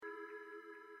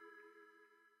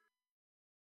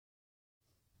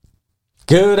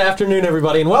Good afternoon,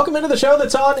 everybody, and welcome into the show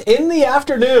that's on in the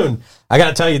afternoon. I got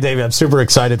to tell you, David, I'm super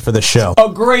excited for this show. A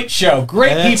great show.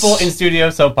 Great people in studio,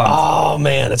 so pumped. Oh,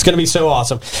 man, it's going to be so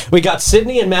awesome. We got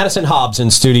Sidney and Madison Hobbs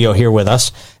in studio here with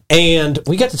us, and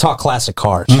we get to talk classic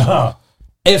cars.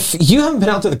 If you haven't been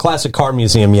out to the Classic Car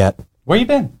Museum yet... Where you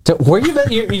been? Where you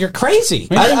been? You're crazy.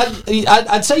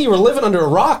 I'd say you were living under a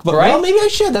rock, but well, maybe I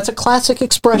should. That's a classic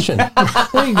expression.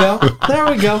 There you go. There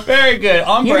we go. Very good.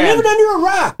 On You're brand. living under a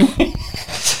rock.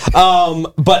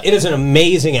 But it is an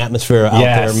amazing atmosphere out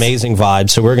there, amazing vibes.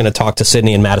 So we're going to talk to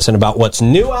Sidney and Madison about what's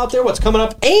new out there, what's coming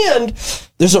up, and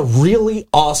there's a really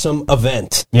awesome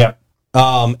event. Yep.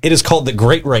 It is called the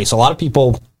Great Race. A lot of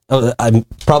people, I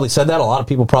probably said that, a lot of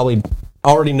people probably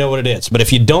already know what it is, but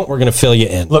if you don't, we're going to fill you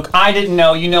in. Look, I didn't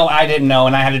know, I didn't know,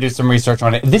 and I had to do some research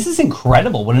on it. This is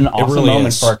incredible. What an awesome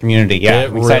moment for our community. Yeah, it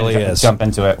really is. Jump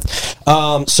into it.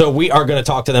 So we are going to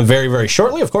talk to them very, very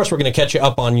shortly. Of course, we're going to catch you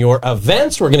up on your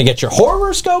events. We're going to get your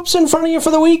horoscopes in front of you for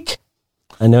the week.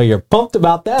 I know you're pumped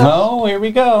about that. Oh, here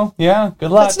we go. Yeah, good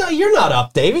luck. You're not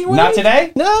up, Davey. Not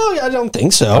today? No, I don't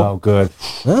think so. Oh, good.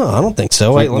 No, I don't think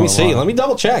so. Wait, let me see. Let me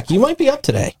double check. You might be up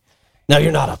today. No,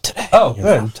 you're not up today. Oh,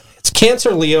 good. It's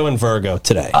Cancer, Leo, and Virgo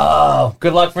today. Oh,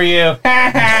 good luck for you.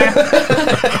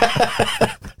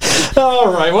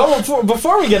 All right. Well,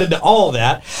 before we get into all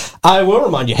that, I will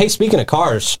remind you, hey, speaking of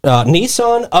cars,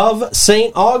 Nissan of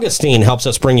St. Augustine helps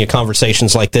us bring you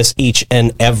conversations like this each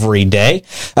and every day.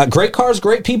 Great cars,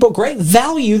 great people, great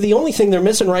value. The only thing they're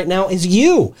missing right now is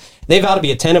you. They've got to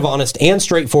be attentive, honest, and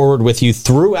straightforward with you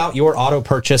throughout your auto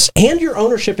purchase and your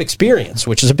ownership experience,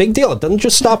 which is a big deal. It doesn't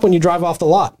just stop when you drive off the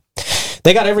lot.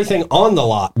 They got everything on the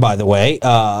lot, by the way.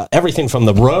 Everything from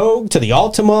the Rogue to the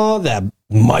Altima, that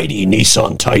mighty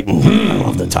Nissan Titan. I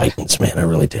love the Titans, man. I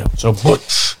really do. So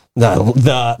butch.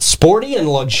 The sporty and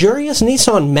luxurious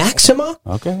Nissan Maxima.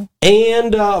 Okay.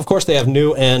 And, of course, they have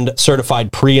new and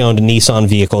certified pre-owned Nissan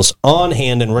vehicles on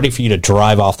hand and ready for you to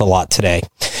drive off the lot today.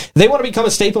 They want to become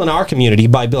a staple in our community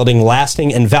by building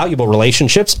lasting and valuable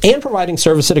relationships and providing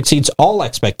service that exceeds all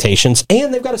expectations.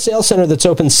 And they've got a sales center that's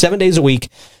open 7 days a week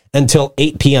until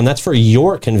 8 p.m. That's for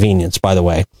your convenience, by the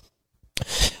way.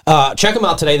 Check them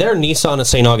out today. They're Nissan of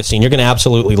St. Augustine. You're going to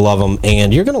absolutely love them,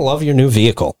 and you're going to love your new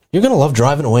vehicle. You're going to love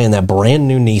driving away in that brand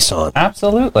new Nissan.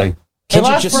 Absolutely. They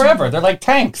last forever. They're like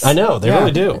tanks. I know. They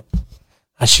really do.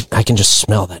 I can just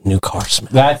smell that new car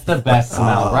smell. That's the best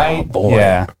smell, right? Boy.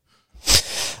 Yeah.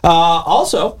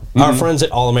 Also, our friends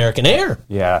at All American Air.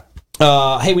 Yeah.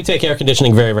 Hey, we take air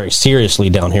conditioning very, very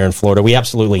seriously down here in Florida. We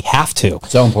absolutely have to.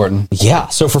 So important. Yeah.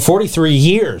 So for 43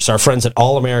 years, our friends at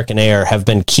All American Air have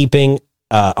been keeping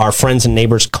our friends and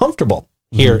neighbors comfortable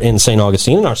here in St.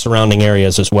 Augustine and our surrounding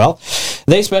areas as well.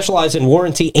 They specialize in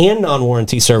warranty and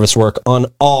non-warranty service work on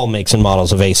all makes and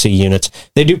models of AC units.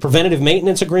 They do preventative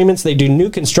maintenance agreements, they do new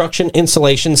construction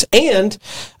installations, and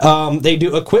they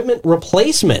do equipment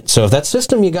replacement. So if that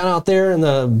system you got out there in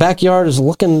the backyard is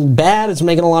looking bad, it's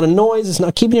making a lot of noise, it's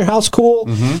not keeping your house cool,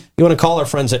 you want to call our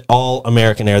friends at All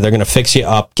American Air. They're going to fix you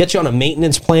up, get you on a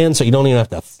maintenance plan so you don't even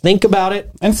have to think about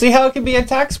it. And see how it could be a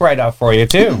tax write-off for you,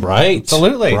 too. Right.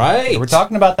 Absolutely. Right. We're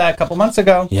talking about that a couple months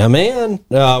ago. Yeah, man.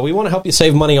 We want to help you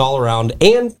save money all around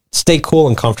and stay cool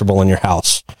and comfortable in your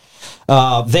house.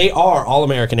 They are All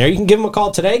American Air. You can give them a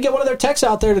call today. Get one of their techs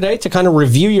out there today to kind of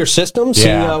review your system,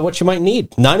 see what you might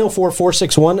need.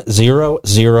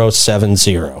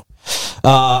 904-461-0070.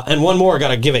 And one more, got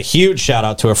to give a huge shout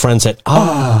out to our friends at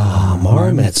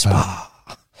Mara Med Spa.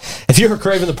 If you're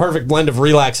craving the perfect blend of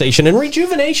relaxation and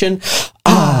rejuvenation,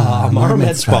 Mara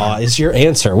Med Spa is your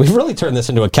answer. We've really turned this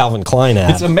into a Calvin Klein ad.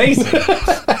 It's amazing.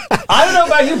 I don't know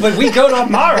about you, but we go to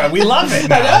Amara. We love it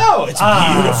now. I know. It's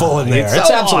beautiful in there. It's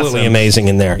so absolutely awesome. Amazing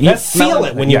in there. You feel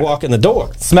it when you walk in the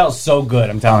door. It smells so good,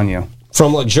 I'm telling you.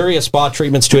 From luxurious spa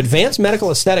treatments to advanced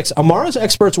medical aesthetics, Amara's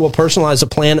experts will personalize a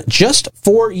plan just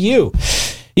for you.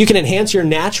 You can enhance your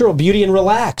natural beauty and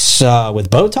relax with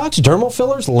Botox, dermal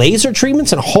fillers, laser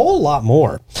treatments, and a whole lot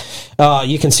more.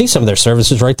 You can see some of their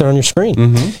services right there on your screen.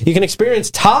 You can experience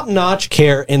top-notch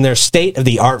care in their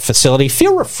state-of-the-art facility.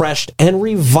 Feel refreshed and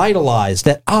revitalized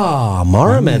at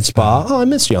Mara Med Spa. Oh, I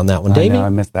missed you on that one, Davey. I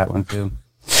missed that one, too.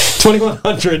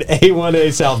 2100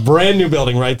 A1A South, brand new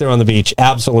building right there on the beach.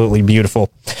 Absolutely beautiful.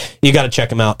 You got to check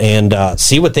them out and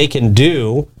see what they can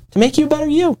do to make you a better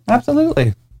you.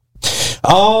 Absolutely.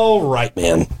 All right,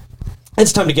 man.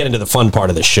 It's time to get into the fun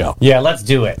part of the show. Yeah, let's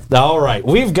do it. All right.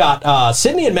 We've got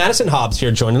Sidney and Madison Hobbs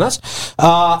here joining us.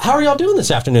 How are y'all doing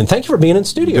this afternoon? Thank you for being in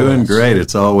studio. Doing great.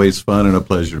 It's always fun and a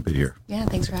pleasure to be here. Yeah,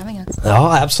 thanks for having us.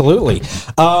 Oh, absolutely.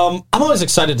 I'm always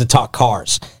excited to talk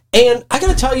cars. And I got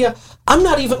to tell you, I'm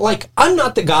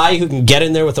not the guy who can get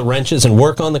in there with the wrenches and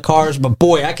work on the cars, but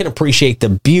boy, I can appreciate the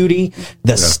beauty,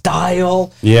 the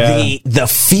style, the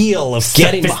feel of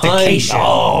getting behind.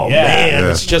 Oh, man,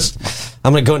 it's just...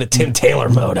 I'm going to go into Tim Taylor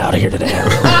mode out of here today.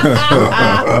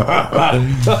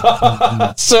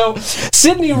 So,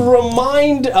 Sidney,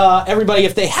 remind everybody,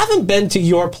 if they haven't been to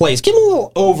your place, give them a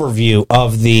little overview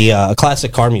of the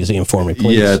Classic Car Museum for me,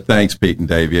 please. Yeah, thanks, Pete and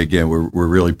Davey. Again, we're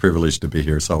really privileged to be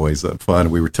here. It's always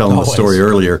fun. We were telling the story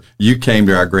earlier. You came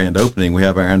to our grand opening. We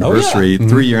have our anniversary,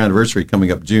 3-year anniversary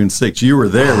coming up June 6th. You were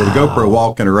there with a GoPro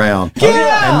walking around.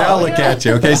 Yeah. And now look at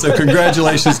you. Okay, so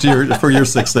congratulations for your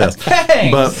success.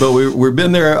 Thanks. But we've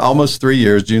been there almost 3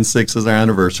 years. June 6th is our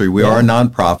anniversary. We are a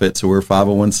nonprofit, so we're a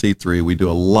 501c3. We do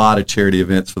a lot of charity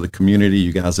events for the community.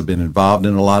 You guys have been involved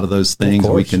in a lot of those things.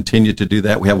 We continue to do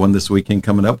that. We have one this weekend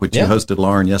coming up, which you hosted,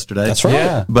 Lauren, yesterday. That's right.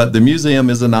 Yeah. But the museum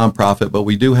is a nonprofit, but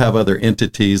we do have other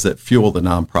entities that fuel the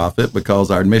nonprofit because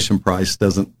our admission price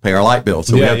doesn't pay our light bill.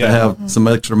 So we have to have some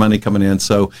extra money coming in.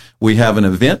 So we have an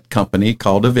event company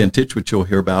called Vintage, which you'll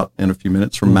hear about in a few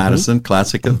minutes from Madison.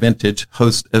 Classic Vintage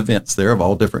host events there of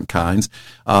all different kinds.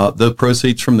 The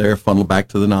proceeds from there funnel back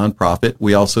to the nonprofit.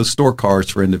 We also store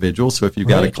cars for individuals. So if you've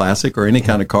got a classic or any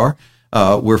kind of car,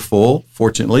 we're full,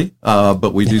 fortunately,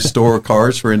 but we do store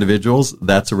cars for individuals.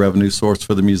 That's a revenue source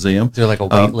for the museum. Is there like a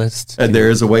wait list? There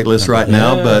is a wait list right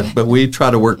now, but we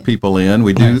try to work people in.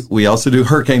 We also do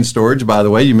hurricane storage, by the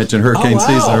way. You mentioned hurricane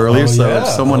season earlier, so if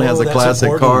someone has a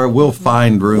classic car, we'll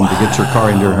find room to get your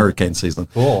car in during hurricane season.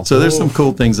 Cool. So there's some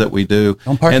cool things that we do.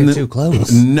 Don't park it too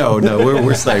close. No,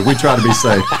 we're safe. We try to be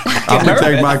safe. I'll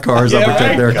protect my cars. I'll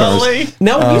protect their cars.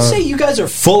 Now, when you say you guys are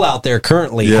full out there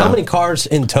currently, how many cars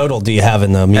in total do you have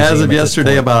in the museum? As of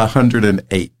yesterday, about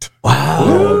 108. Wow.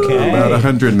 Okay. About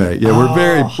 108.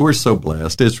 Yeah, we're so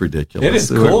blessed. It's ridiculous. It is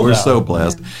cool. We're so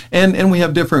blessed. And we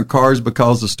have different cars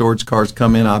because the storage cars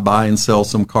come in. I buy and sell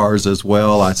some cars as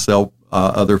well. I sell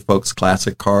other folks'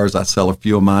 classic cars. I sell a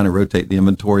few of mine and rotate the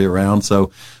inventory around.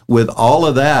 So with all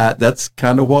of that, that's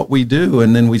kind of what we do.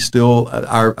 And then we still,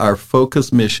 our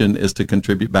focus mission is to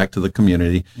contribute back to the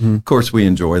community. Of course, we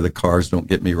enjoy the cars. Don't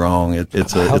get me wrong.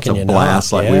 It's a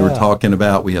blast like we were talking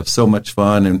about. We have so much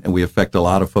fun and we affect a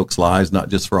lot of folks' lives, not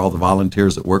just for all the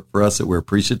volunteers that work for us that we're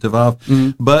appreciative of,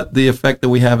 but the effect that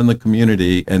we have in the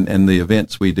community and the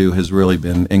events we do has really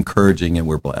been encouraging and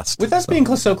we're blessed. With us being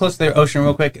so close to the ocean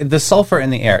real quick, the sulfur in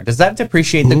the air, does that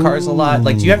depreciate the cars a lot?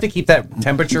 Like, do you have to keep that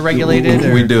temperature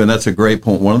regulated? We do, and that's a great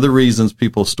point. One of the reasons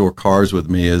people store cars with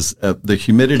me is the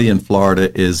humidity in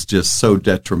Florida is just so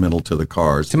detrimental to the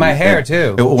cars. To my hair,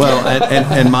 too. Well,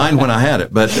 and mine when I had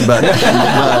it, but it doesn't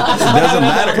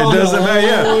matter. It doesn't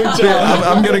matter,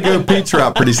 I'm going to go Pete's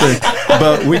route pretty soon.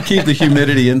 But we keep the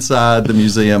humidity inside the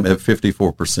museum at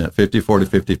 54%, 54 to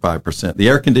 55%. The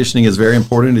air conditioning is very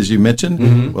important, as you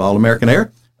mentioned, with All American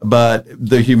Air. But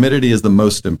the humidity is the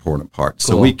most important part.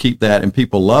 So we keep that, and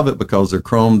people love it because their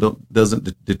chrome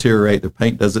doesn't deteriorate, their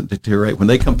paint doesn't deteriorate. When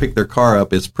they come pick their car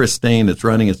up, it's pristine, it's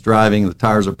running, it's driving, the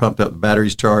tires are pumped up, the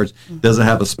battery's charged, doesn't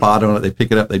have a spot on it. They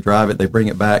pick it up, they drive it, they bring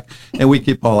it back, and we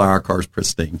keep all our cars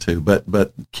pristine too. But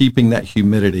keeping that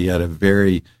humidity at a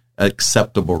very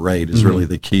acceptable rate is really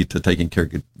the key to taking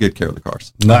good care of the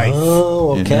cars. Nice.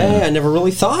 Oh, okay. Yeah. I never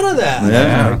really thought of that.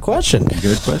 Yeah. Great question.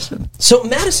 Good question. So,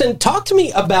 Madison, talk to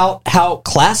me about how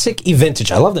Classic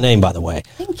Vintage, I love the name, by the way,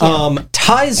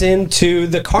 ties into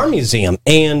the car museum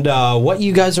and what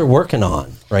you guys are working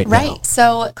on right now. Right.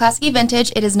 So, Classic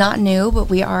Vintage, it is not new, but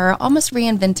we are almost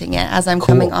reinventing it as I'm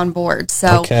coming on board.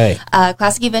 So,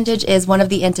 Classic Vintage is one of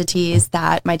the entities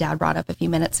that my dad brought up a few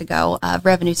minutes ago,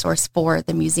 revenue source for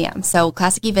the museum. So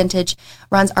Classic Vintage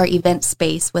runs our event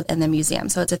space within the museum.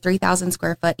 So it's a 3,000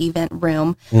 square foot event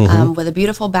room with a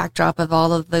beautiful backdrop of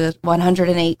all of the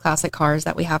 108 classic cars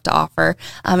that we have to offer.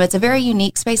 It's a very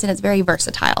unique space and it's very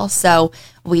versatile. So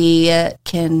we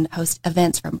can host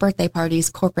events from birthday parties,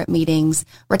 corporate meetings,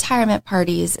 retirement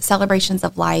parties, celebrations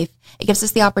of life. It gives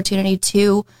us the opportunity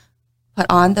to put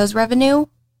on those revenue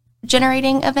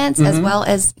generating events as well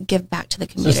as give back to the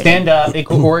community. So stand up,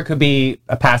 or it could be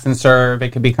a pass and serve.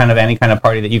 It could be kind of any kind of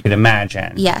party that you could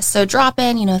imagine. Yes. So drop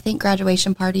in, think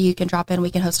graduation party. You can drop in. We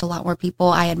can host a lot more people.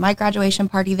 I had my graduation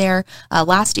party there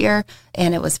last year,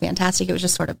 and it was fantastic. It was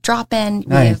just sort of drop in.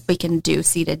 Nice. We can do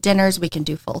seated dinners. We can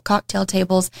do full cocktail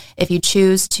tables. If you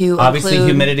choose to obviously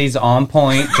humidity's on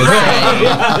point.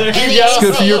 It's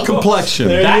good for your complexion.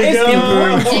 That is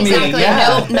important to me. Exactly.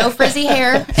 Yeah. No frizzy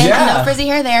hair. And no frizzy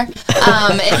hair there.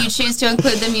 If you choose to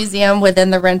include the museum within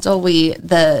the rental,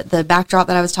 the backdrop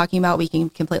that I was talking about, we can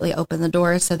completely open the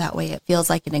doors so that way it feels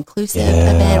like an inclusive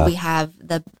event. We have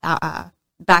the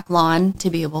back lawn to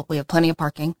be able. We have plenty of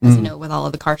parking, as you know, with all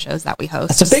of the car shows that we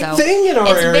host. That's a big thing in our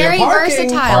area. It's very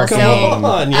versatile. Come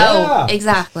on, yeah. Oh,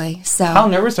 exactly. So, how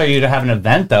nervous are you to have an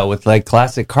event though with like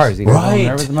classic cars? You right,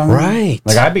 nervous about it? Right.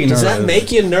 Like I'd be nervous. Does that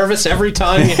make you nervous every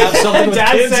time you have something with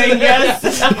Dad's kids saying in yes?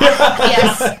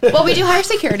 yes. Well, we do hire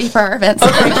security for our events. So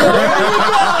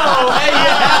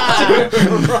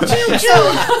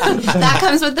that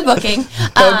comes with the booking.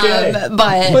 Okay.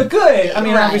 But good. I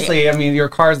mean, Right. obviously, your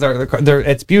cars are.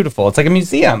 It's beautiful. It's like a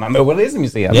museum. I mean, what is a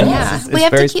museum? Yeah. It's We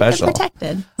have very to keep special. them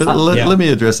protected. Let me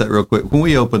address that real quick. When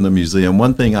we opened the museum,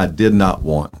 one thing I did not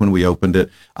want when we opened it,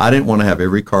 I didn't want to have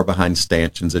every car behind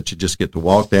stanchions that you just get to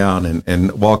walk down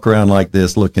and walk around like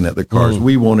this looking at the cars.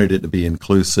 We wanted it to be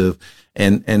inclusive.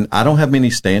 And I don't have many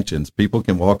stanchions. People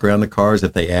can walk around the cars.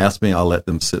 If they ask me, I'll let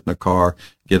them sit in the car,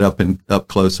 get up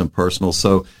close and personal.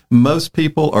 So most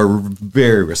people are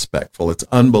very respectful. It's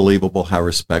unbelievable how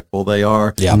respectful they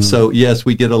are. Yeah. So yes,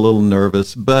 we get a little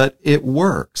nervous, but it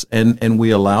works. And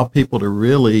we allow people to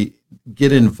really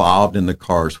get involved in the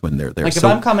cars when they're there. Like if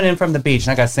I'm coming in from the beach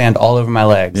and I got sand all over my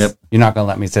legs, you're not going to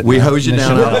let me sit. We hose you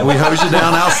down. We hose you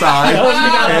down outside,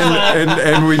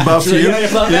 and we buff you.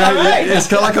 It's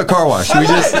kind of like a car wash. We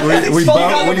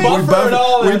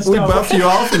buff you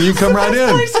off, and you come right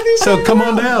in. So come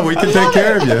on down. We can take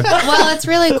care of you. Well, it's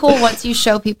really cool once you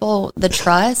show people the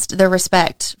trust, the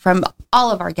respect from all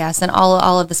of our guests and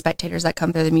all of the spectators that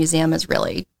come through the museum is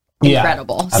really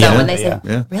incredible. So when they say,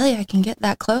 "Really, I can get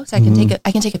that close? I can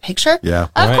take a picture." Yeah,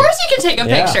 of course you can take a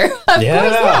picture. Of course,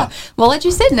 yeah. We'll let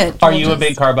you sit in it. Are you a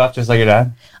big car buff, just like your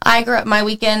dad? I grew up my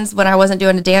weekends when I wasn't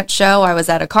doing a dance show. I was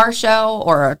at a car show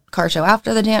or a car show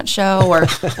after the dance show or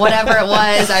whatever it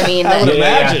was. I mean, I would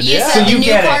imagine. You said the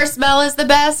new car smell is the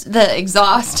best. The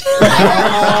exhaust.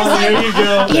 There you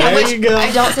go. Yeah, there you go.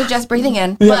 I don't suggest breathing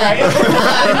in. But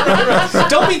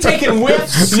don't be taking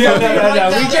whiffs. No. We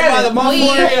get by the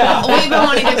muffler. We've been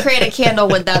wanting to create a candle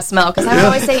with that smell because I would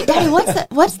always say, "Daddy,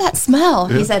 what's that smell?"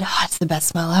 He said, "Oh, it's the best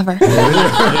smell ever."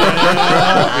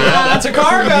 That's a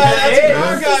car guy. That's a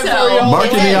car guy.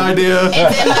 Marketing idea.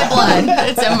 It's in my blood.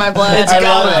 It's in my blood.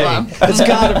 It's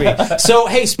gotta be. So,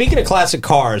 hey, speaking of classic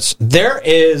cars, there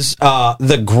is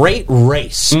the Great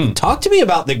Race. Talk to me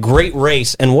about the Great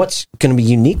Race and what's going to be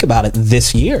unique about it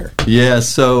this year. Yeah,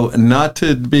 so not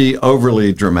to be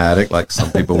overly dramatic like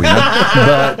some people we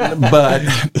know, but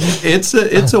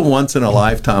it's a once in a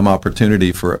lifetime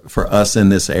opportunity for us in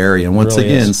this area. And once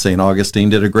again, St. Augustine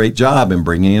did a great job in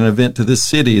bringing an event to this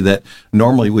city that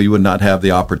normally we would not have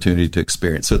the opportunity to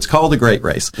experience. So it's called the Great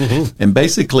Race. And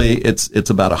basically it's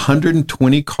about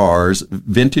 120 cars,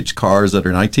 vintage cars that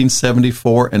are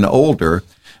 1974 and older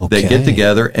that get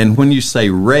together. And when you say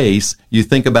race, you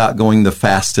think about going the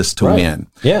fastest to win.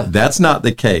 Yeah. That's not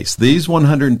the case. These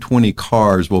 120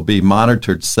 cars will be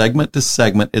monitored segment to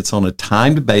segment. It's on a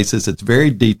timed basis. It's very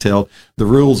detailed. The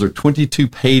rules are 22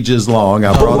 pages long.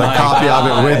 I brought a copy of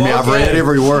it with me. I've read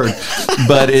every word.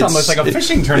 But it's almost like a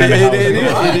fishing tournament.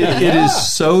 It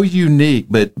is so unique,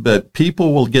 but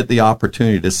people will get the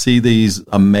opportunity to see these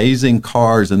amazing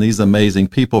cars and these amazing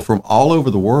people from all over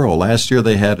the world. Last year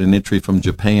they had an entry from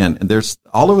Japan, and there's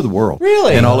all over the world.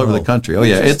 Really? And all over the country. Oh,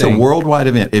 yeah. It's a worldwide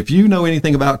event. If you know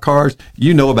anything about cars,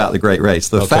 you know about the Great Race.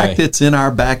 The fact it's in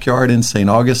our backyard in St.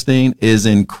 Augustine is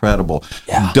incredible.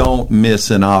 Yeah. Don't miss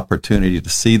an opportunity to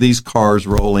see these cars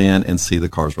roll in and see the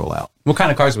cars roll out. What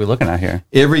kind of cars are we looking at here?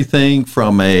 Everything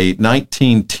from a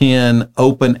 1910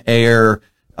 open air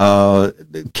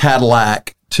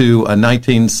Cadillac to a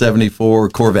 1974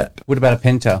 Corvette. What about a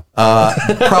Pinto?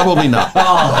 Probably not.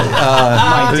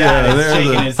 My dad is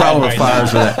shaking his head right now.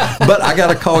 For that. But I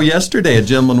got a call yesterday. A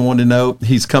gentleman wanted to know,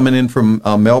 he's coming in from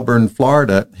Melbourne,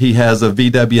 Florida. He has a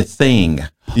VW Thing.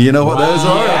 You know what those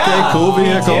are? Yeah. Okay, cool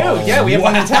vehicle. Yeah, we have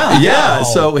one in town. Yeah,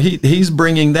 so he's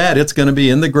bringing that. It's going to be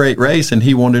in the Great Race, and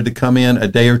he wanted to come in a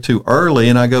day or two early,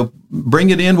 and I go, bring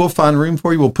it in. We'll find room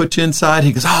for you. We'll put you inside.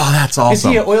 He goes, oh, that's awesome. Is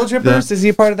he an oil dripper? Is he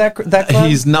a part of that club?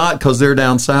 He's not, because they're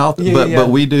down south, but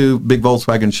we do big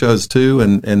Volkswagen shows too,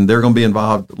 and they're going to be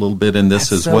involved a little bit in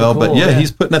this as well. Cool. But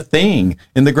he's putting a Thing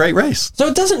in the Great Race. So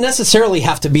it doesn't necessarily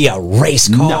have to be a race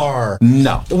car.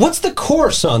 No. What's the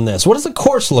course on this? What does the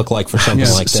course look like for something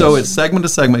like this? So it's segment to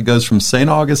segment. It goes from St.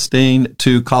 Augustine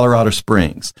to Colorado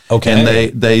Springs. Okay. And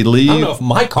they leave. I don't know if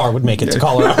my car would make it to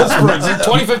Colorado Springs in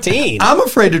 2015. I'm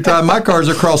afraid to drive my cars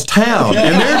across town,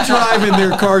 and they're driving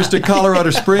their cars to Colorado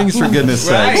Springs, for goodness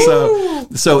sake.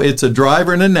 So it's a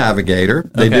driver and a navigator.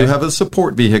 They do have a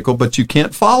support vehicle, but you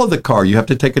can't follow the car. You have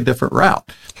to take a different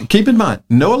route. Keep in mind,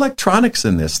 no electronics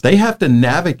in this. They have to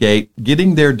navigate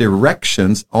getting their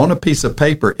directions on a piece of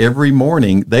paper every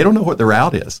morning. They don't know what the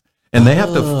route is. And they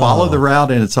have to follow the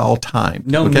route, and it's all timed.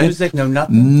 No music, no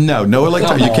nothing. No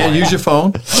electronic. You can't use your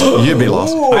phone. You'd be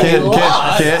lost.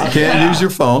 Can't use your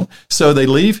phone. So they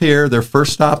leave here. Their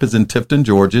first stop is in Tifton,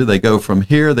 Georgia. They go from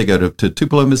here. They go to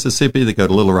Tupelo, Mississippi. They go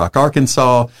to Little Rock,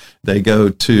 Arkansas. They go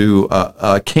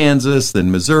to Kansas,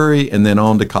 then Missouri, and then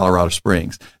on to Colorado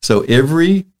Springs. So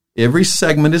every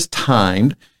segment is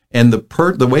timed, and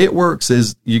the way it works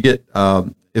is you get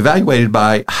evaluated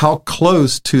by how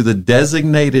close to the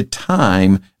designated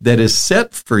time that is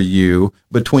set for you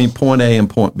between point A and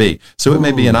point B. So it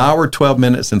may be an hour, 12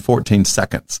 minutes, and 14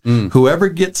 seconds. Whoever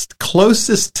gets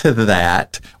closest to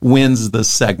that wins the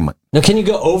segment. Now, can you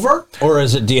go over, or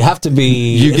do you have to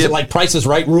be? Is it like Price is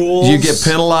Right rules? You get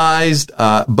penalized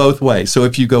both ways. So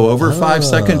if you go over 5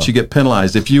 seconds, you get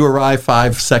penalized. If you arrive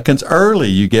 5 seconds early,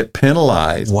 you get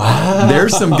penalized. Wow!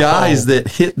 There's some guys that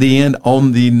hit the end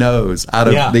on the nose. Out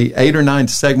of the 8 or 9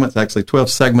 segments, actually 12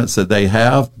 segments that they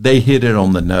have, they hit it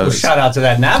on the nose. Well, shout out to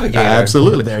that navigator.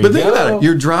 Absolutely. But think about it.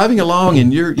 You're driving along,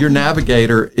 and your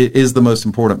navigator is the most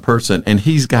important person, and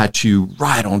he's got you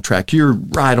right on track. You're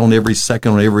right on every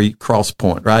second, on every cross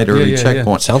point, right? Or every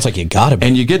checkpoint. Sounds like you got to be.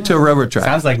 And you get to a railroad track.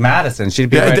 Sounds like Madison. She'd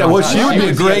be right on well, time. she would be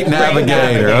a great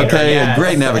navigator. Okay, a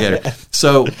great navigator.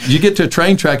 So you get to a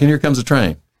train track, and here comes a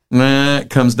train. It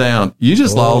comes down. You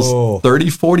just lost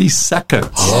 30, 40 seconds.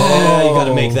 Yeah, you got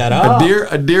to make that up.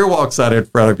 A deer walks out in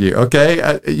front of you,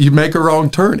 okay? You make a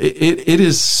wrong turn. It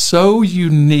is so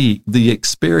unique, the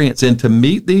experience, and to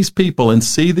meet these people and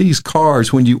see these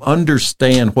cars when you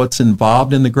understand what's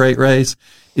involved in the Great Race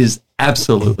is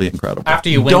absolutely incredible. After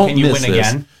you win, can you win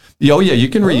again? Oh, yeah, you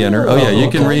can re-enter. You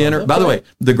can re-enter. By the way,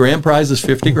 the grand prize is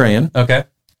 $50,000. Okay.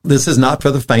 This is not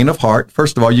for the faint of heart.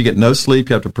 First of all, you get no sleep.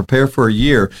 You have to prepare for a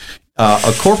year.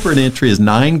 A corporate entry is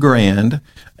 $9,000.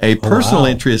 A personal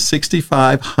entry is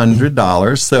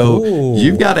 $6,500. So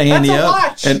you've got to ante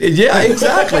up, and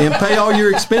exactly, and pay all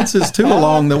your expenses too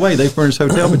along the way. They furnish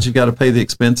hotel, but you got to pay the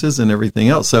expenses and everything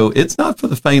else. So it's not for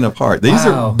the faint of heart. These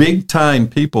are big time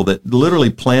people that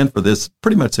literally plan for this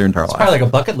pretty much their entire life. Probably like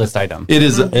a bucket list item. It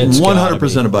is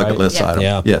 100% a bucket list item.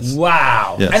 Yeah. Yes.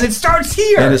 Wow. Yes. And it starts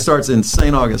here. And it starts in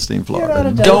St. Augustine,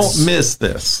 Florida. Don't miss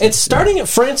this. It's starting at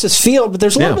Francis Field, but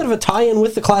there's a little bit of a tie-in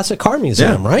with the Classic Car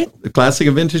Museum, right? The Classic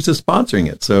Vintage is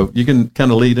sponsoring it, so you can kind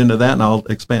of lead into that, and I'll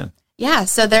expand. Yeah,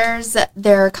 so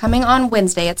they're coming on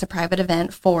Wednesday. It's a private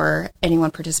event for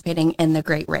anyone participating in the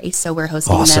Great Race. So we're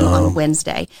hosting them on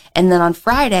Wednesday. And then on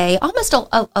Friday, almost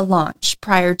a launch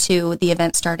prior to the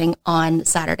event starting on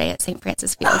Saturday at St.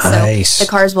 Francis Field. Nice. So the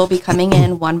cars will be coming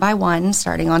in one by one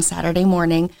starting on Saturday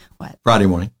morning. Friday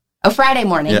morning. Friday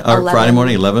morning. Yeah, Friday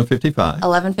morning, 11:55.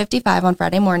 11:55 on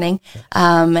Friday morning,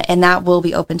 and that will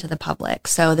be open to the public.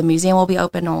 So the museum will be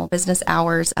open normal business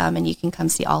hours, and you can come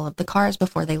see all of the cars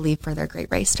before they leave for their Great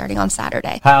Race starting on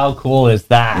Saturday. How cool is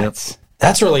that? Yep.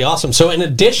 That's really awesome. So in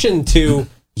addition to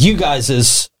you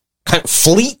guys' kind of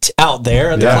fleet out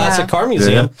there at the Classic Car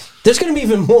Museum, there's going to be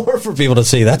even more for people to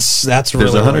see. That's really,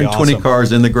 There's 120 awesome.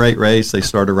 cars in the Great Race. They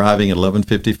start arriving at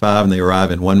 11:55, and they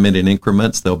arrive in 1 minute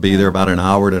increments. They'll be there about an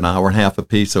hour to an hour and a half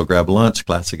apiece. They'll grab lunch.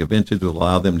 Classic Vintage will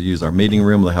allow them to use our meeting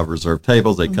room. They'll have reserved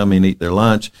tables. They come in, eat their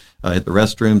lunch, hit the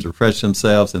restrooms, refresh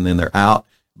themselves, and then they're out.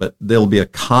 But there'll be a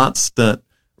constant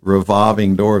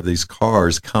revolving door of these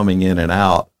cars coming in and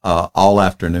out all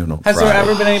afternoon on Has Friday. there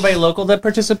ever been anybody local that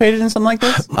participated in something like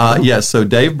this? Yes. So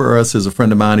Dave Burris is a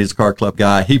friend of mine. He's a car club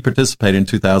guy. He participated in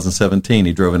 2017.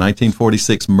 He drove a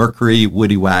 1946 Mercury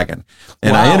Woody wagon.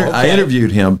 And I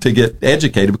interviewed him to get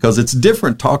educated because it's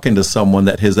different talking to someone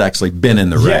that has actually been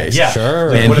in the race. Yeah, sure.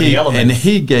 Like, And, what are the elements?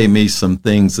 he gave me some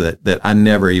things that I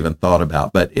never even thought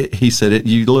about. But he said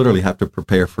you literally have to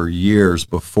prepare for years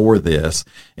before this.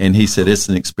 And he said it's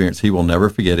an experience he will never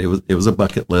forget. It was a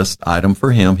bucket list item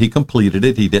for him. He completed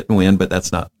it. He didn't win, but that's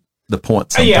not the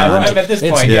point sometimes. Yeah, right, at this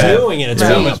point. It's doing it. It's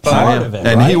being a part of it.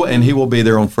 And right? he will be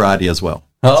there on Friday as well.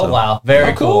 Oh, wow.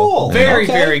 Very cool. cool. Very,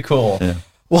 Okay. very cool. Yeah.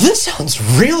 Well, this sounds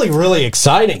really, really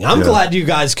exciting. I'm glad you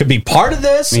guys could be part of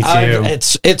this. Me too.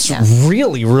 It's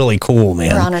really, really cool,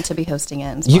 man. We're honored to be hosting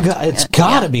it. And It's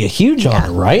got to be a huge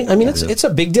honor, right? I mean, it's a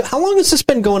big deal. How long has this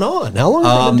been going on? How long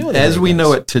have you been doing it? As we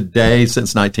know it today,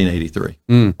 since 1983.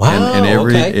 Wow, and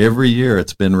okay. every year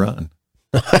it's been run.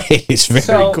 Nice, very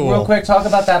So, cool. real quick, talk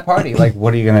about that party. Like,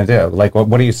 what are you going to do? Like,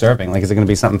 what are you serving? Like, is it going to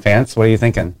be something fancy? What are you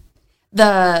thinking?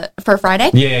 For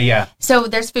Friday? Yeah. So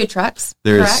there's food trucks.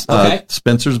 There's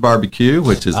Spencer's Barbecue,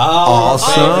 which is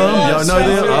awesome. Y'all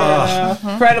know them?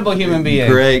 Incredible human being.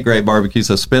 Great barbecue.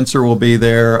 So Spencer will be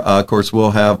there. Of course,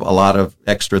 we'll have a lot of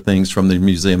extra things from the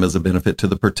museum as a benefit to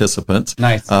the participants.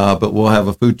 Nice. But we'll have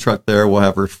a food truck there. We'll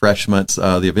have refreshments.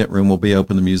 The event room will be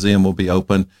open. The museum will be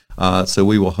open. So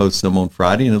we will host them on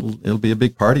Friday, and it'll be a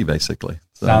big party, basically.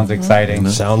 So, sounds exciting.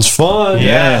 Sounds fun.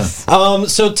 Yes.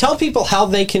 So tell people how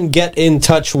they can get in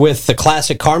touch with the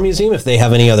Classic Car Museum if they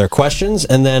have any other questions.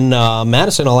 And then,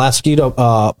 Madison, I'll ask you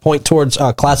to point towards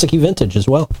Classic Vintage as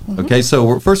well. Okay,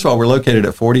 so first of all, we're located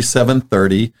at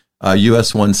 4730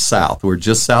 US 1 South. We're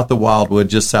just south of Wildwood,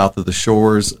 just south of the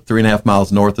Shores, 3.5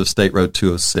 miles north of State Road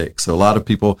 206. So a lot of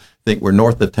people think we're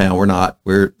north of town. We're not.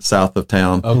 We're south of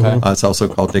town. Okay. It's also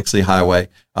called Dixie Highway.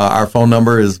 Our phone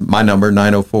number is my number,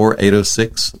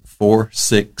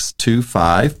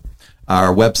 904-806-4625.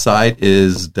 Our website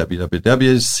is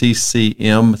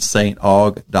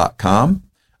www.ccmstaug.com,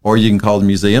 or you can call the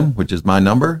museum, which is my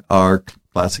number, our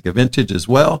Classic Vintage as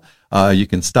well. You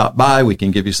can stop by. We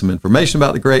can give you some information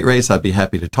about the great race. I'd be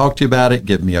happy to talk to you about it.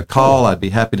 Give me a call. I'd be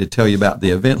happy to tell you about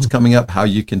the events coming up, how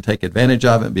you can take advantage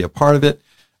of it and be a part of it.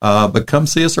 But come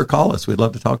see us or call us. We'd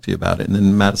love to talk to you about it. And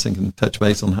then Madison can touch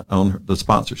base on the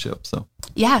sponsorship. So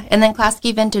yeah, and then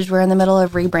Classic Vintage, we're in the middle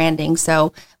of rebranding.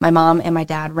 So my mom and my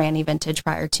dad ran Vintage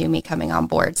prior to me coming on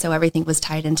board. So everything was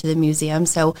tied into the museum.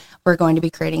 So we're going to be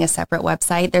creating a separate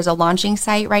website. There's a launching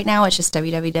site right now. It's just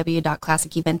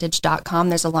www.classicvintage.com.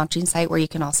 There's a launching site where you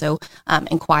can also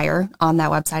inquire on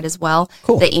that website as well.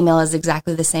 Cool. The email is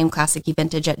exactly the same,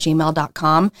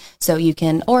 classicvintage@gmail.com. So you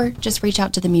can, or just reach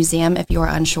out to the museum if you're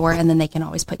unsure, and then they can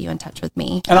always put you in touch with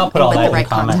me. And I'll put all that in the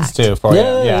comments too for you.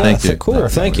 Yeah, thank you. Cool.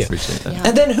 Thank you. Appreciate that. Yeah.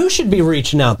 And then who should be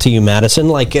reaching out to you, Madison?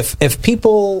 Like if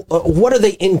people, what are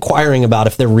they inquiring about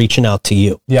if they're reaching out to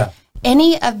you? Yeah.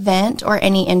 Any event or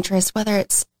any interest, whether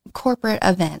it's corporate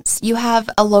events, you have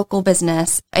a local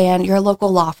business and you're a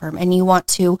local law firm and you want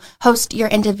to host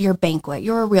your end of year banquet,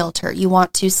 you're a realtor, you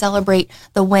want to celebrate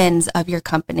the wins of your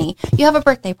company, you have a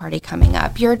birthday party coming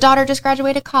up, your daughter just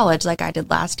graduated college like I did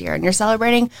last year and you're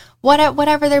celebrating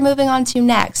whatever they're moving on to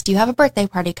next, you have a birthday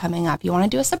party coming up, you want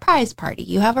to do a surprise party,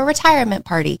 you have a retirement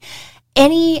party,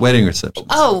 any wedding receptions.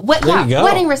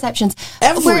 Wedding receptions,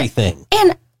 everything.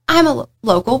 And I'm a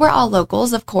local. We're all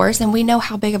locals, of course, and we know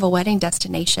how big of a wedding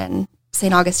destination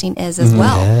St. Augustine is as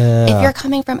well. Yeah. If you're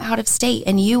coming from out of state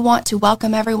and you want to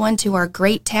welcome everyone to our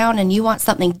great town and you want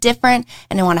something different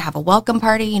and you want to have a welcome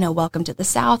party, welcome to the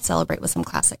South, celebrate with some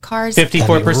classic cars.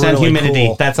 54% really humidity.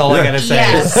 cool. That's all I got to say.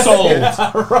 Yes. Sold.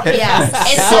 Yes.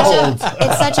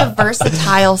 It's such a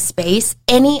versatile space.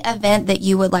 Any event that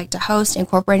you would like to host,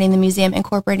 incorporating the museum,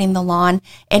 incorporating the lawn,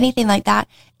 anything like that,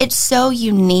 it's so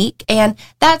unique. And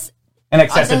that's And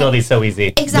accessibility is so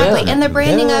easy. Exactly. Yeah. And the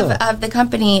branding Yeah. of the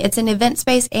company, it's an event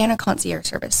space and a concierge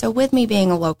service. So with me being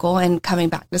a local and coming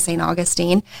back to St.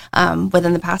 Augustine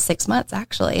within the past 6 months,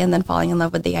 actually, and then falling in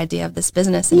love with the idea of this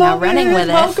business and now running with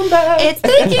it. Welcome back.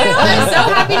 Thank you. I'm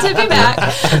so happy to be back.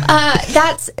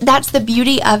 That's the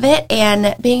beauty of it,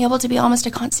 and being able to be almost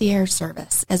a concierge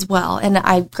service as well. And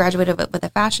I graduated with a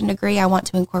fashion degree. I want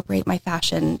to incorporate my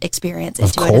fashion experience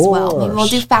into it as well. Maybe we'll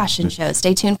do fashion shows.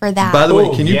 Stay tuned for that. By the way,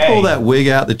 can you Yay. pull that wig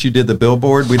out that you did the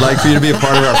billboard? We'd like for you to be a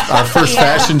part of our first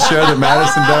fashion show that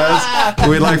Madison does.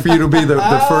 We'd like for you to be the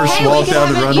first Hey, walk we down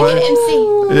can the have you runway. can MC.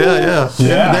 Yeah.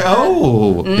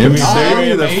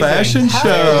 MC, the fashion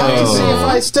Let me see show. if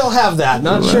I still have that.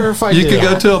 Not sure if I You do. could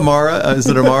go to Amara. Is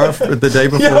it Amara the day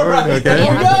before? Yeah, right. Okay.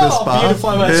 There we The go. spa.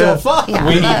 Beautify myself up. Yeah.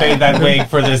 We eBayed that wig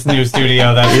for this new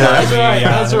studio.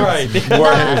 That's right.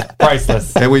 Worth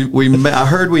priceless. And I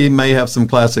heard we may have some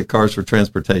classic cars for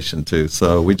transportation too.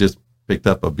 So we just picked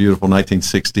up a beautiful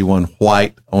 1961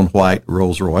 white on white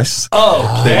Rolls Royce.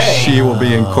 That she will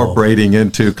be incorporating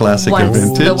into classic and Once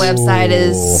vintage. the website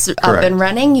is up Correct. and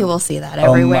running, you will see that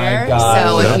everywhere. God.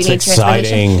 So if That's you need exciting.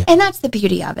 transportation, and that's the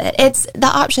beauty of it. It's the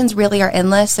options really are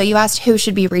endless. So you asked who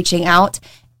should be reaching out.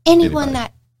 Anyone Anybody.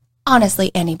 that. Honestly,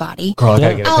 anybody. Girl, I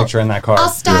gotta get a picture in that car. I'll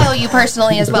style you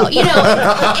personally as well. It's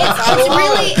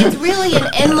really an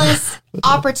endless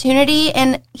opportunity,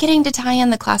 and getting to tie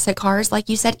in the classic cars, like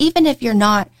you said, even if you're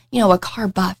not, a car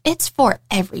buff, it's for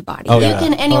everybody. Oh, you yeah.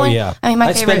 can anyone. Oh, yeah. I mean, my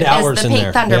I favorite spend hours is the in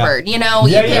pink there. Thunderbird.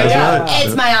 Yeah.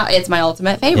 It's my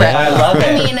ultimate favorite. Yeah, I love it.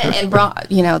 I mean, and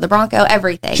the Bronco,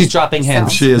 everything. She's dropping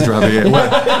hints. She is driving it.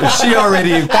 Well, she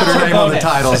already put her name on the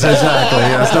titles. Exactly.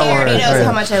 Yes, don't She already worry. knows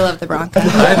how much I love the Bronco. I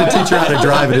had to teach her how to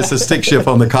drive it. It's a stick shift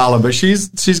on the column, but she's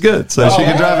good, so she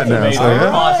can drive it now. Amazing. So yeah.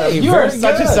 Awesome. You Very are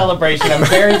such a good. celebration. I'm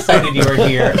very excited you are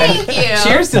here. Thank you.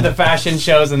 Cheers to the fashion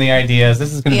shows and the ideas.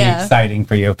 This is going to be exciting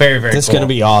for you. Very, very It's going to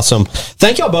be awesome.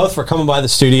 Thank y'all both for coming by the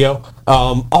studio.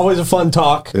 Always a fun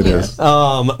talk. It is.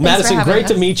 Madison, great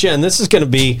to meet you. And this is going to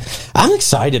be, I'm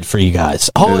excited for you guys.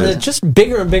 Just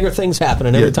bigger and bigger things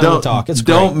happening every time we talk. It's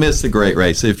great. Don't miss the great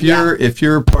race. If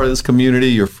you're part of this community,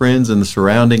 your friends in the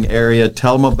surrounding area,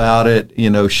 tell them about it.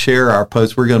 Share our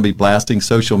posts. We're going to be blasting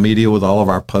social media with all of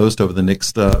our posts over the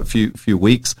next few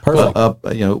weeks. Perfect.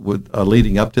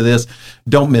 Leading up to this.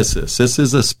 Don't miss this. This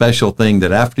is a special thing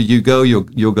that after you go,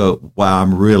 you'll go, wow,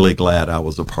 I'm really glad I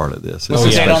was a part of this. What's the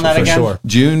date on that again? Sure.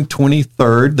 June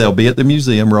 23rd, they'll be at the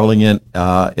museum rolling in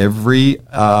every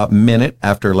minute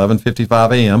after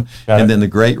 11:55 a.m. And then the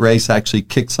great race actually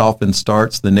kicks off and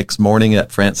starts the next morning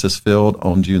at Francis Field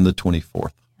on June the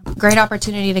 24th. Great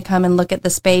opportunity to come and look at the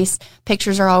space.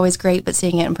 Pictures are always great, but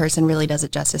seeing it in person really does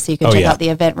it justice. So you can check out the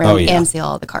event room and see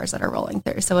all the cars that are rolling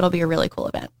through. So it'll be a really cool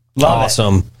event.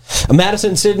 Awesome.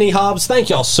 Madison, Sidney, Hobbs, thank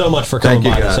y'all so much for coming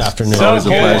by this afternoon. So it was a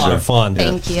lot of fun.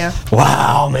 Thank you.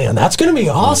 Wow, man, that's going to be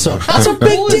awesome. That's a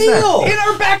big deal. In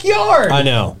our backyard. I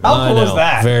know. How cool is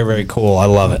that? Very, very cool. I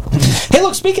love it. Hey,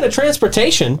 look, speaking of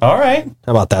transportation. All right.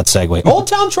 How about that segue? Old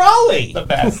Town Trolley. The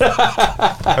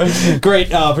best. Great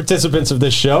participants of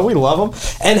this show. We love them.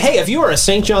 And hey, if you are a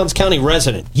St. Johns County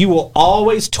resident, you will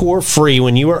always tour free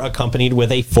when you are accompanied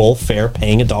with a full fare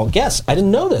paying adult guest. I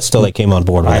didn't know this till they came on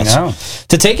board with us. I know.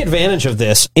 To take advantage of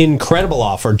this incredible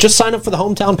offer, just sign up for the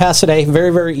Hometown Pass today.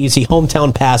 Very, very easy.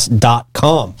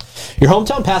 HometownPass.com. Your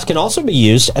Hometown Pass can also be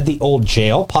used at the Old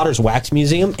Jail, Potter's Wax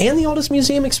Museum, and the Oldest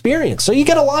Museum Experience. So you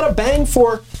get a lot of bang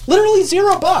for literally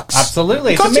 $0.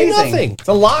 Absolutely. It's amazing. Nothing. It's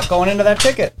a lot going into that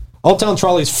ticket. Old Town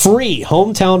Trolley's free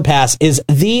Hometown Pass is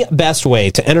the best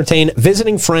way to entertain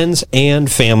visiting friends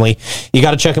and family. You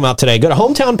got to check them out today. Go to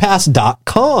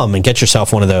HometownPass.com and get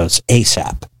yourself one of those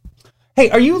ASAP. Hey,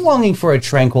 are you longing for a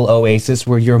tranquil oasis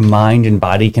where your mind and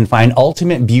body can find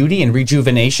ultimate beauty and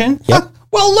rejuvenation? Yep.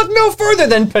 Well, look no further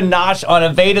than Panache on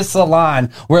Aveda Salon,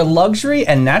 where luxury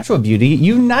and natural beauty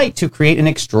unite to create an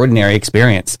extraordinary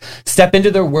experience. Step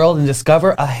into their world and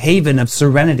discover a haven of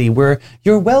serenity where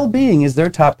your well-being is their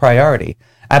top priority.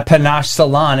 At Panache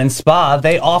Salon and Spa,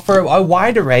 they offer a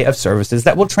wide array of services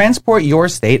that will transport your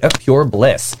state of pure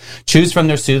bliss. Choose from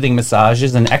their soothing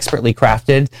massages and expertly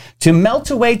crafted to melt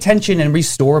away tension and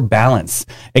restore balance.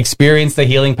 Experience the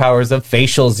healing powers of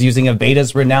facials using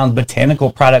Aveda's renowned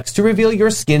botanical products to reveal your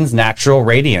skin's natural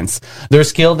radiance. Their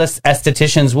skilled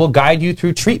estheticians will guide you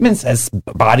through treatments as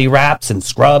body wraps and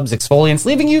scrubs, exfoliants,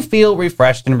 leaving you feel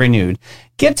refreshed and renewed.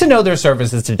 Get to know their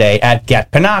services today at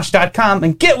getpanache.com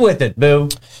and get with it, boo.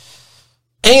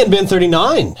 And Bin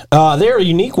 39. They're a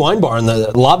unique wine bar in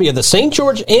the lobby of the St.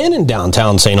 George Inn in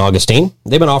downtown St. Augustine.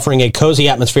 They've been offering a cozy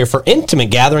atmosphere for intimate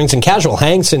gatherings and casual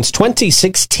hangs since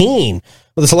 2016.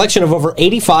 With a selection of over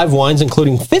 85 wines,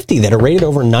 including 50 that are rated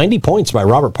over 90 points by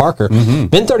Robert Parker.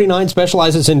 Bin 39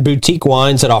 specializes in boutique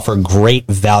wines that offer great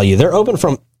value. They're open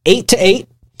from 8 to 8.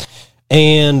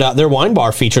 And their wine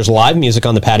bar features live music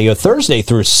on the patio Thursday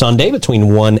through Sunday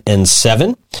between 1 and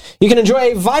 7. You can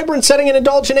enjoy a vibrant setting and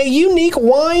indulge in a unique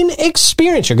wine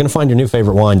experience. You're going to find your new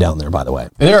favorite wine down there, by the way.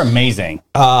 They're amazing.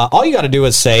 All you got to do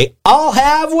is say, I'll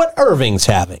have what Irving's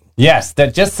having. Yes,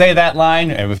 just say that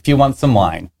line if you want some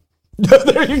wine.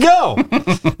 There you go.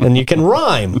 And you can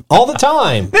rhyme all the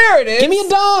time. There it is. Give me a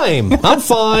dime. I'm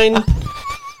fine.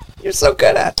 You're so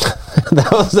good at it.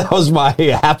 That was my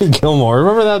Happy Gilmore.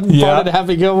 Remember that part of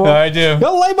Happy Gilmore? I do.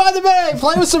 Go lay by the bay,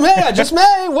 play with some hay. I just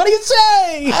may. What do you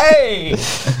say? Hey.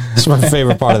 It's my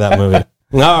favorite part of that movie.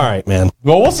 All right, man.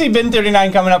 Well, we'll see Bin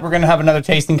 39 coming up. We're going to have another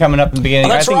tasting coming up in the beginning.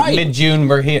 That's I think mid-June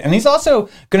we're here. And he's also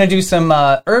going to do some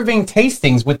Irving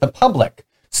tastings with the public.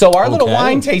 So our little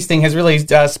wine tasting has really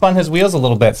spun his wheels a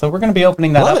little bit. So we're going to be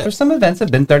opening that up for some events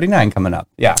at Bin 39 coming up.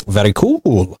 Yeah. Very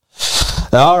cool.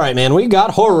 All right, man. We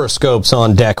got horoscopes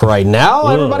on deck right now.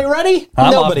 Everybody ready?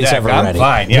 Nobody's ever ready.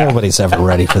 Fine, yeah. Nobody's ever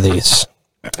ready for these.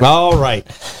 All right.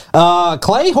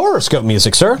 Clay, horoscope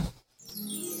music, sir.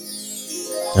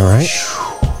 All right.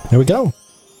 Here we go.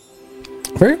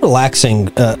 Very relaxing,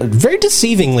 very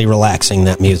deceivingly relaxing,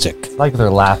 that music. It's like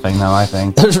they're laughing, though, I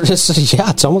think.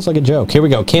 It's almost like a joke. Here we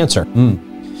go. Cancer.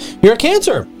 You're a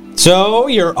Cancer, so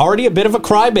you're already a bit of a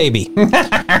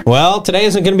crybaby. Well, today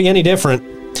isn't going to be any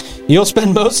different. You'll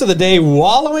spend most of the day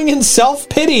wallowing in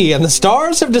self-pity, and the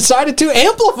stars have decided to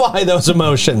amplify those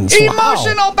emotions.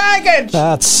 Emotional baggage!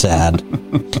 That's sad.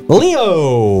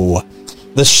 Leo.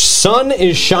 The sun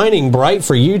is shining bright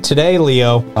for you today,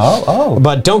 Leo. Oh.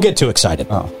 But don't get too excited.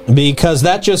 Because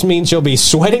that just means you'll be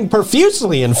sweating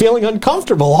profusely and feeling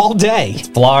uncomfortable all day.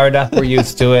 Florida, we're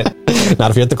used to it.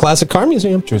 Not if you're at the Classic Car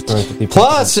Museum. True story.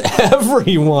 Plus,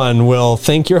 everyone will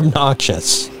think you're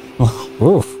obnoxious.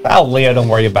 Oof. Oh, Leo, don't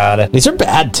worry about it. These are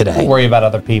bad today. Don't worry about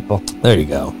other people. There you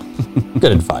go.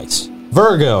 Good advice.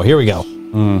 Virgo, here we go.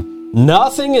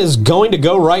 Nothing is going to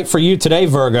go right for you today,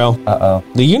 Virgo. Uh-oh.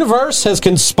 The universe has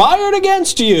conspired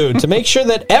against you to make sure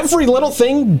that every little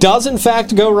thing does, in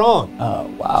fact, go wrong. Oh,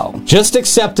 wow. Just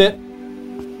accept it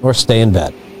or stay in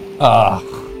bed.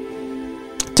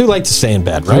 Too late to stay in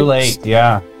bed, right? Too late,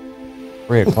 yeah.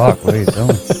 3 o'clock, what are you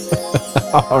doing?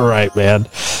 All right, man.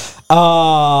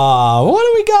 What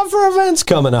do we got for events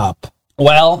coming up?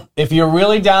 Well, if you're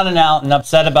really down and out and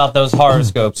upset about those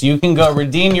horoscopes, you can go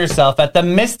redeem yourself at the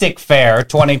Mystic Fair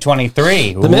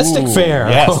 2023. The Mystic Fair.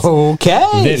 Yes.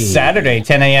 Okay. This Saturday,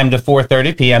 10 a.m. to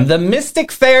 4:30 p.m. The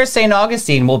Mystic Fair St.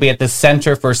 Augustine will be at the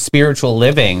Center for Spiritual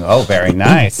Living. Oh, very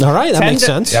nice. All right, that makes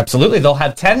sense. Absolutely. They'll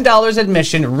have $10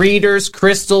 admission, readers,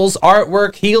 crystals,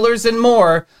 artwork, healers, and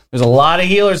more. There's a lot of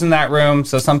healers in that room,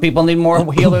 so some people need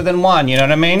more healer than one. You know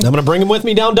what I mean? I'm going to bring him with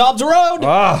me down Dobbs Road.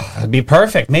 Oh, it'd be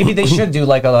perfect. Maybe they should do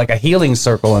like a healing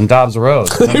circle in Dobbs Road.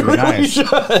 That'd be They really nice.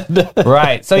 should.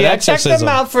 Right. So An yeah, exorcism. check them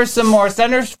out for some more.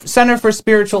 Center for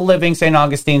Spiritual Living, St.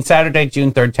 Augustine, Saturday,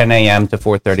 June 3rd, 10 a.m. to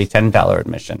 4:30, $10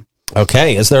 admission.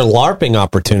 Okay. Is there LARPing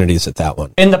opportunities at that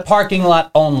one? In the parking lot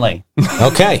only.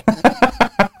 Okay.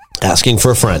 Asking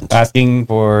for a friend. Asking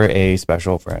for a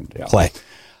special friend. Yeah. Play.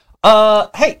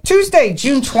 Hey, Tuesday,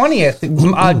 June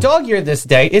 20th, dog year this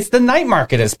day. It's the night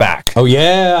market is back. Oh,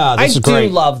 yeah. This I is do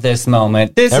great. love this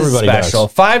moment. This Everybody is special.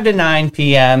 does. 5 to 9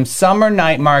 p.m. Summer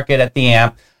night market at the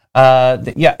AMP.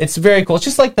 Yeah, it's very cool. It's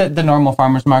just like the normal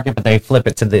farmers market, but they flip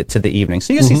it to the evening.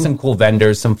 So you see some cool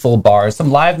vendors, some full bars, some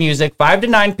live music. 5 to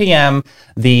 9 p.m.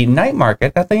 The night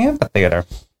market at the amphitheater.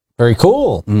 Very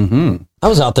cool. Mm-hmm. I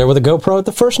was out there with a GoPro at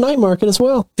the first night market as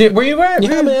well. Were you right?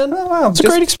 Yeah, man. Oh, wow. It's a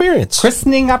great experience.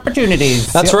 Christening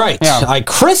opportunities. That's Yep. right. Yeah. I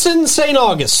christened St.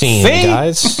 Augustine, See?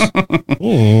 guys.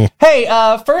 Hey,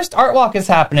 first art walk is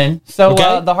happening. So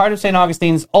Okay. the Heart of St.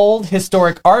 Augustine's Old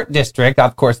Historic Art District,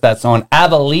 of course, that's on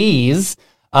Avalese,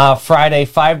 Friday,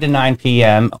 5 to 9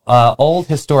 p.m. Old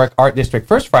Historic Art District,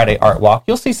 First Friday Art Walk.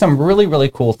 You'll see some really, really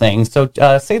cool things. So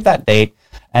save that date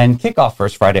and kick off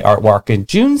First Friday Art Walk on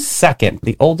June 2nd,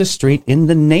 the oldest street in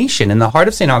the nation, in the heart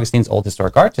of St. Augustine's Old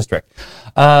Historic Art District.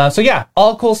 So yeah,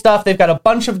 all cool stuff. They've got a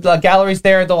bunch of galleries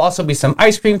there. There'll also be some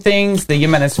ice cream things. The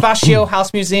Jimenez Fascio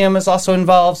House Museum is also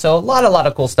involved. So a lot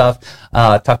of cool stuff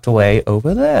tucked away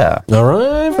over there. All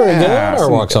right, very Yeah, good. Our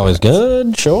some walk's good always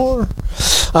good, sure.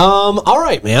 All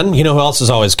right, man. You know who else is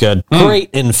always good? Great,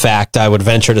 in fact, I would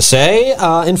venture to say.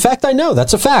 In fact, I know.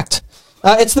 That's a fact.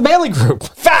 It's the Bailey Group.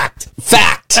 Fact!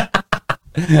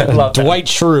 Love that. Dwight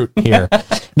Schrute here.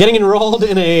 Getting enrolled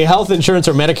in a health insurance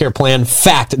or Medicare plan,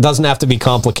 fact, doesn't have to be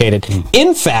complicated.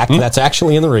 In fact, that's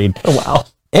actually in the read. Oh, wow.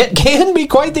 It can be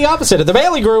quite the opposite. At the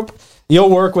Bailey Group, you'll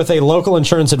work with a local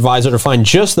insurance advisor to find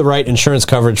just the right insurance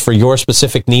coverage for your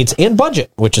specific needs and budget,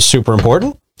 which is super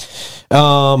important.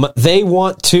 They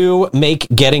want to make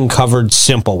getting covered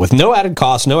simple with no added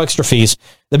costs, no extra fees.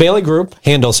 The Bailey Group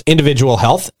handles individual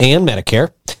health and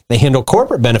Medicare. They handle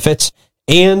corporate benefits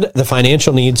and the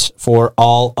financial needs for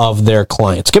all of their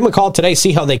clients. Give them a call today.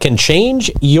 See how they can change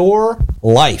your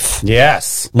life.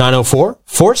 Yes.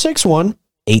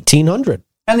 904-461-1800.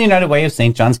 And the United Way of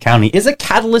St. Johns County is a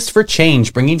catalyst for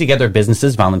change, bringing together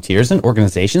businesses, volunteers, and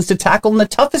organizations to tackle the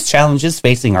toughest challenges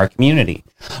facing our community.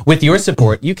 With your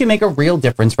support, you can make a real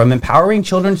difference, from empowering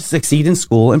children to succeed in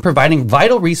school and providing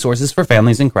vital resources for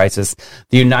families in crisis.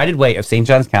 The United Way of St.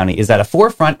 Johns County is at a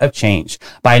forefront of change.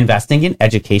 By investing in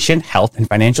education, health, and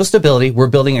financial stability, we're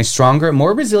building a stronger,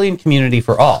 more resilient community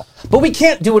for all. But we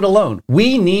can't do it alone.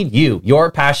 We need you,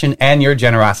 your passion, and your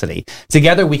generosity.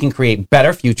 Together, we can create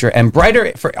better future and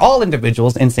brighter for all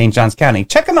individuals in St. Johns County.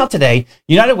 Check them out today,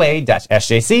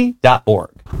 unitedway-sjc.org.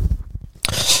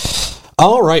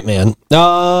 All right, man.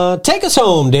 Take us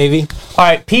home, Davey. All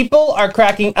right, people are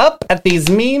cracking up at these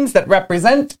memes that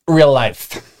represent real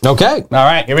life. Okay. All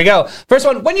right, here we go. First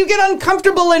one, when you get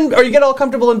uncomfortable or you get all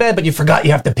comfortable in bed, but you forgot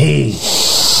you have to pee.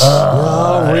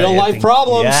 Real life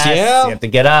problems. Yes, Yeah. you have to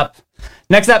get up.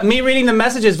 Next up, me reading the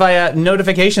messages via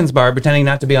notifications bar, pretending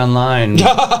not to be online. Been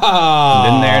there, done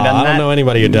I that. don't know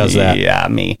anybody who does that. Yeah,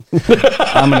 me.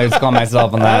 I'm going to call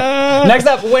myself on that. Next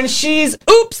up, when she's,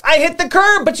 oops, I hit the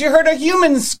curb, but you heard a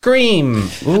human scream.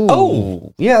 Ooh.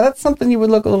 Oh. Yeah, that's something you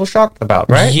would look a little shocked about,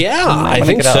 right? Yeah, You might I wanna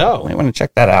think get so. I want to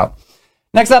check that out.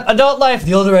 Next up, adult life.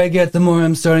 The older I get, the more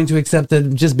I'm starting to accept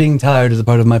that just being tired is a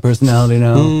part of my personality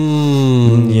now.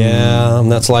 Yeah,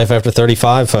 that's life after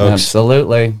 35, folks.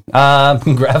 Absolutely.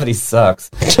 Gravity sucks.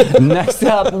 Next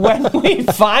up, when we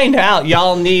find out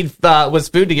y'all need was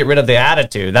food to get rid of the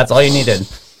attitude. That's all you needed.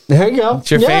 There you go.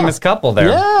 It's your famous couple there.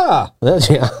 Yeah.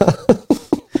 Yeah.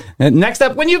 Next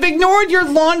up, when you've ignored your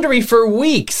laundry for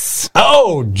weeks.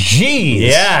 Oh, geez.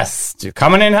 Yes.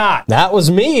 Coming in hot. That was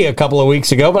me a couple of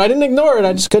weeks ago, but I didn't ignore it.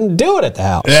 I just couldn't do it at the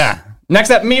house. Yeah. Next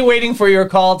up, me waiting for your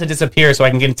call to disappear so I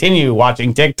can continue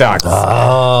watching TikToks.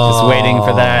 Oh. Just waiting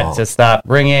for that to stop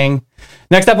ringing.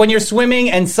 Next up, when you're swimming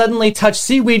and suddenly touch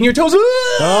seaweed in your toes.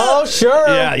 Oh, sure.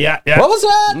 Yeah. What was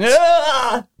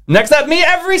that? Next up, me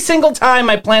every single time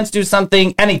my plants do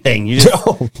something, anything. You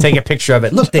just take a picture of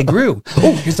it. Look, they grew.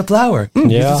 Oh, here's a flower.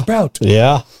 Here's a sprout.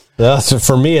 Yeah.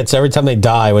 For me, it's every time they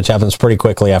die, which happens pretty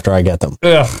quickly after I get them.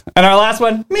 Ugh. And our last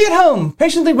one, me at home,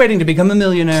 patiently waiting to become a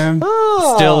millionaire.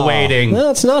 Oh, Still waiting.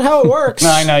 That's not how it works.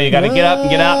 I know, you got to get up and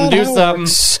get out and do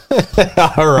something.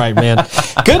 All right, man.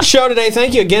 Good show today.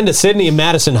 Thank you again to Sidney and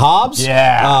Madison Hobbs.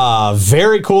 Yeah.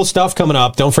 Very cool stuff coming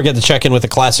up. Don't forget to check in with the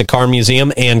Classic Car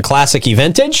Museum and Classic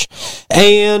Eventage.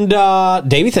 And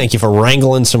Davey, thank you for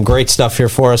wrangling some great stuff here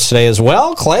for us today as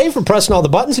well. Clay for pressing all the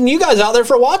buttons, and you guys out there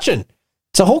for watching.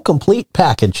 It's a whole complete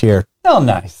package here. Oh,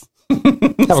 nice. Have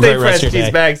a great rest of your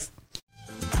day. Bags.